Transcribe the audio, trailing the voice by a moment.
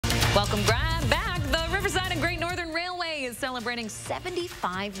Welcome back. The Riverside Great Northern Railway is celebrating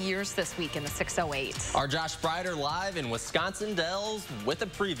 75 years this week in the 608. Our Josh Sprider live in Wisconsin Dells with a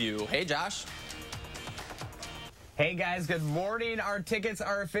preview. Hey, Josh. Hey guys, good morning. Our tickets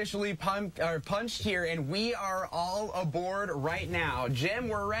are officially punched here, and we are all aboard right now. Jim,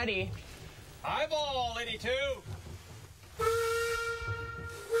 we're ready. Eyeball 82.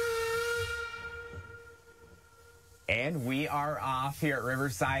 And we are off here at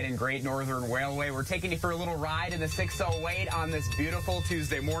Riverside and Great Northern Railway. We're taking you for a little ride in the 608 on this beautiful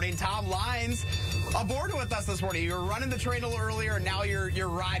Tuesday morning. Tom Lyons aboard with us this morning. You were running the train a little earlier, and now you're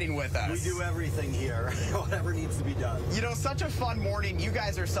riding with us. We do everything here, whatever needs to be done. You know, such a fun morning. You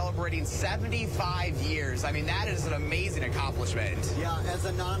guys are celebrating 75 years. I mean, that is an amazing accomplishment. Yeah, as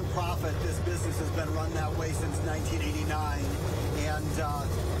a nonprofit, this business has been run that way since 1989. And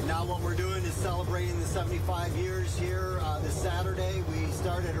now what we're doing is celebrating the 75 years here this Saturday. We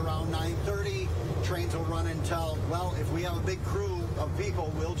started around 9:30. Trains will run until, well, if we have a big crew of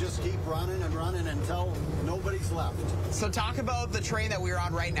people, we'll just keep running and running until nobody's left. So talk about the train that we're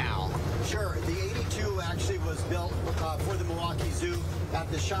on right now. Sure. The 82 actually was built for the Milwaukee Zoo at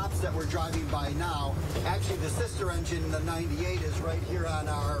the shops that we're driving by now. Actually, the sister engine, the 98, is right here on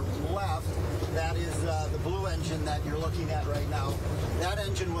our left. That is the blue engine that you're looking at right now. That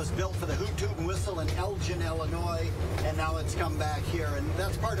engine was built for the Hoot Toot and Whistle in Elgin, Illinois, and now it's come back here. And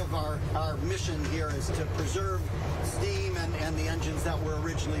that's part of our mission here, is to preserve steam and the engines that were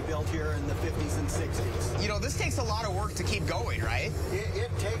originally built here in the 50s and 60s. You know, this takes a lot of work to keep going, right?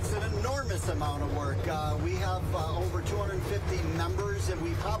 It takes an enormous amount of work. We have over 250 members, and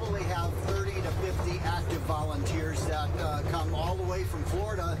we probably have 30 to 50 active volunteers that come all the way from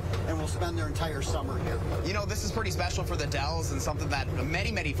Florida and will spend their entire summer here. You know, this is pretty special for the Dells and something that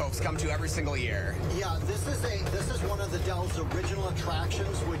many folks come to every single year. Yeah, this is one of the Dells' original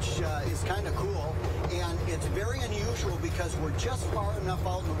attractions, which is kind of cool, and it's very unusual because we're just far enough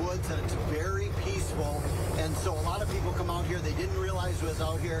out in the woods and it's very peaceful, and so a lot of people come out here. They didn't realize it was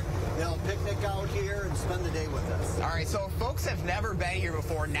out here. They'll picnic out here and spend the day with us. All right, so if folks have never been here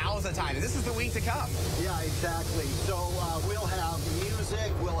before, now's the time. This is the week to come. Yeah, exactly. So we'll have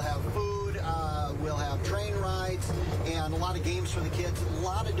music, we'll have food, we'll have train rides, and a lot of games for the kids. A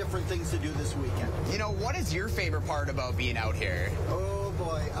lot of different things to do this weekend. You know, what is your favorite part about being out here? Oh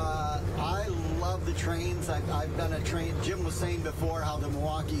boy, I love the trains. I've been a train. Jim was saying before how the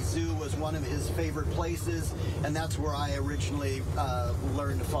Milwaukee Zoo was one of his favorite places, and that's where I originally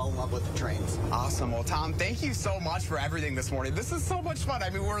learned to fall in love with the trains. Awesome. Well, Tom, thank you so much for everything this morning. This is so much fun. I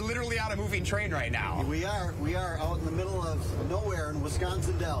mean, we're literally on a moving train right now. We are out in the middle of nowhere in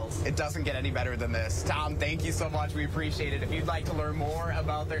Wisconsin Dells. It doesn't get any better than this. Tom, thank you so much. We appreciate it. If you'd like to learn more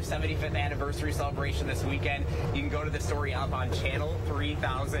about their 75th anniversary celebration this weekend, you can go to the story up on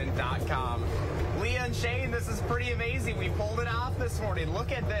channel3000.com. Leah and Shane, this is pretty amazing. We pulled it off this morning.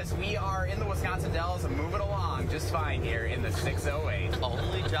 Look at this. We are in the Wisconsin Dells and moving along just fine here in the 608.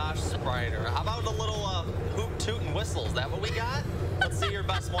 Only Josh Sprider. How about a little hoot, toot, and whistle? Is that what we got? Let's see your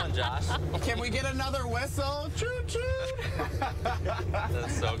best one, Josh. Can we get another whistle? Choo choo.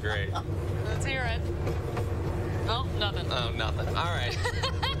 That's so great. Let's hear it. Oh, nothing. Oh, nothing. All right.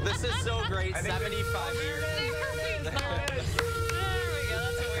 This is so great. 75 years.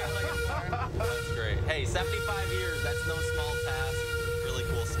 That's great. Hey, 75 years, that's no small task. Really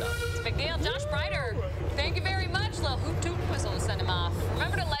cool stuff. It's a big deal. Josh Sprider, thank you very much. Little hoot toot whistle to send him off.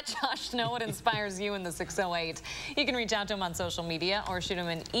 Remember to let Josh know what inspires you in the 608. You can reach out to him on social media or shoot him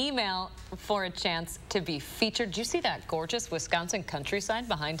an email for a chance to be featured. Did you see that gorgeous Wisconsin countryside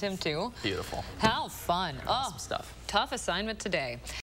behind him too? Beautiful. How fun. Awesome stuff. Tough assignment today.